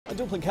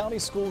Duplin County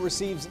School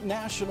receives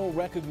national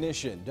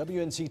recognition.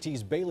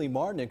 WNCT's Bailey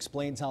Martin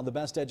explains how the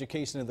best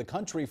education in the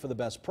country for the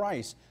best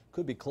price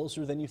could be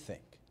closer than you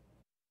think.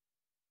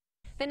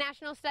 The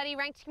national study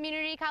ranked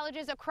community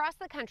colleges across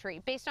the country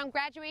based on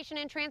graduation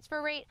and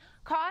transfer rate,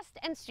 cost,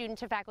 and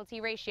student-to-faculty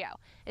ratio.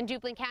 And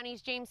Duplin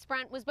County's James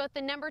Sprent was both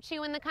the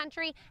 #2 in the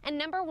country and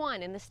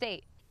 #1 in the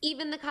state.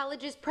 Even the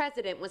college's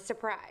president was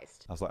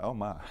surprised. I was like, oh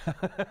my.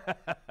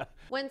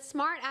 When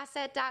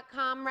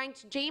smartasset.com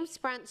ranked James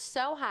Sprent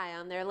so high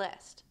on their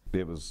list.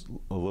 It was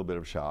a little bit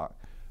of a shock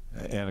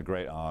and a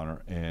great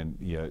honor, and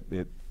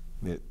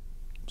it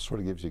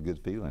sort of gives you a good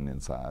feeling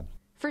inside.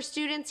 For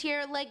students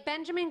here like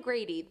Benjamin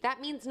Grady,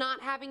 that means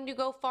not having to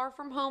go far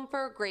from home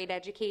for a great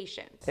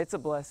education. It's a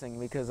blessing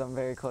because I'm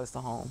very close to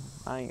home.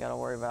 I ain't got to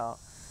worry about,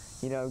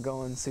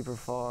 going super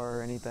far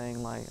or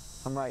anything. Like,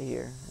 I'm right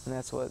here, and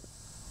that's what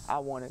I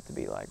want it to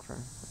be like for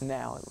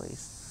now, at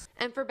least.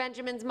 And for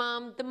Benjamin's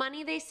mom, the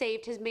money they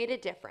saved has made a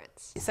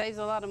difference. It saves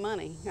a lot of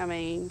money.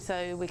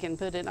 So we can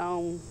put it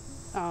on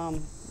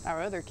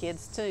our other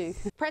kids too.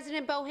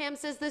 President Boham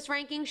says this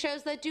ranking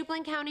shows that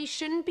Duplin County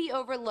shouldn't be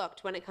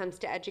overlooked when it comes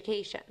to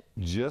education.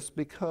 Just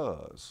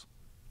because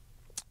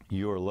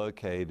you are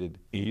located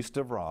east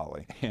of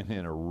Raleigh and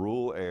in a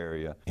rural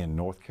area in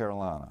North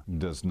Carolina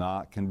does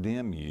not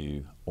condemn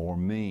you or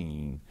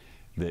mean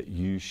that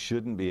you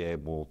shouldn't be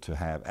able to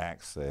have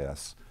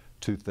access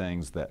to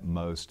things that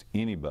most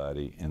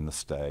anybody in the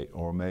state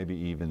or maybe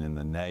even in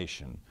the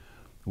nation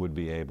would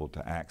be able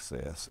to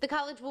access. The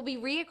college will be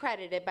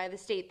reaccredited by the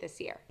state this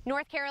year.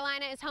 North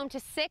Carolina is home to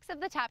 6 of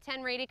the top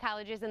 10 rated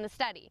colleges in the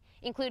study,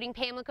 including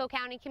Pamlico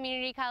County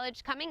Community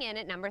College coming in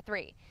at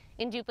 #3.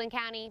 In Duplin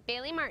County,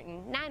 Bailey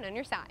Martin, 9 on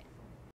your side.